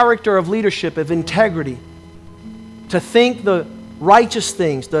a character of leadership, of integrity, to think the righteous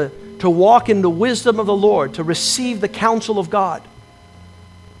things, to walk in the wisdom of the Lord, to receive the counsel of God.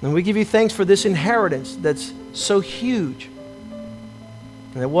 And we give you thanks for this inheritance that's so huge.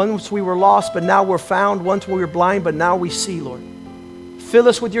 And that once we were lost, but now we're found. Once we were blind, but now we see, Lord. Fill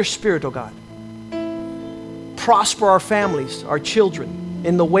us with your Spirit, oh God. Prosper our families, our children,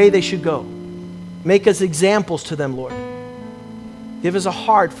 in the way they should go. Make us examples to them, Lord. Give us a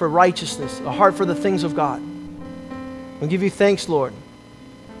heart for righteousness, a heart for the things of God. We give you thanks, Lord,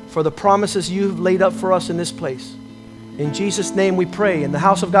 for the promises you've laid up for us in this place. In Jesus' name we pray. And the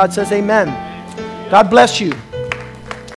house of God says amen. God bless you.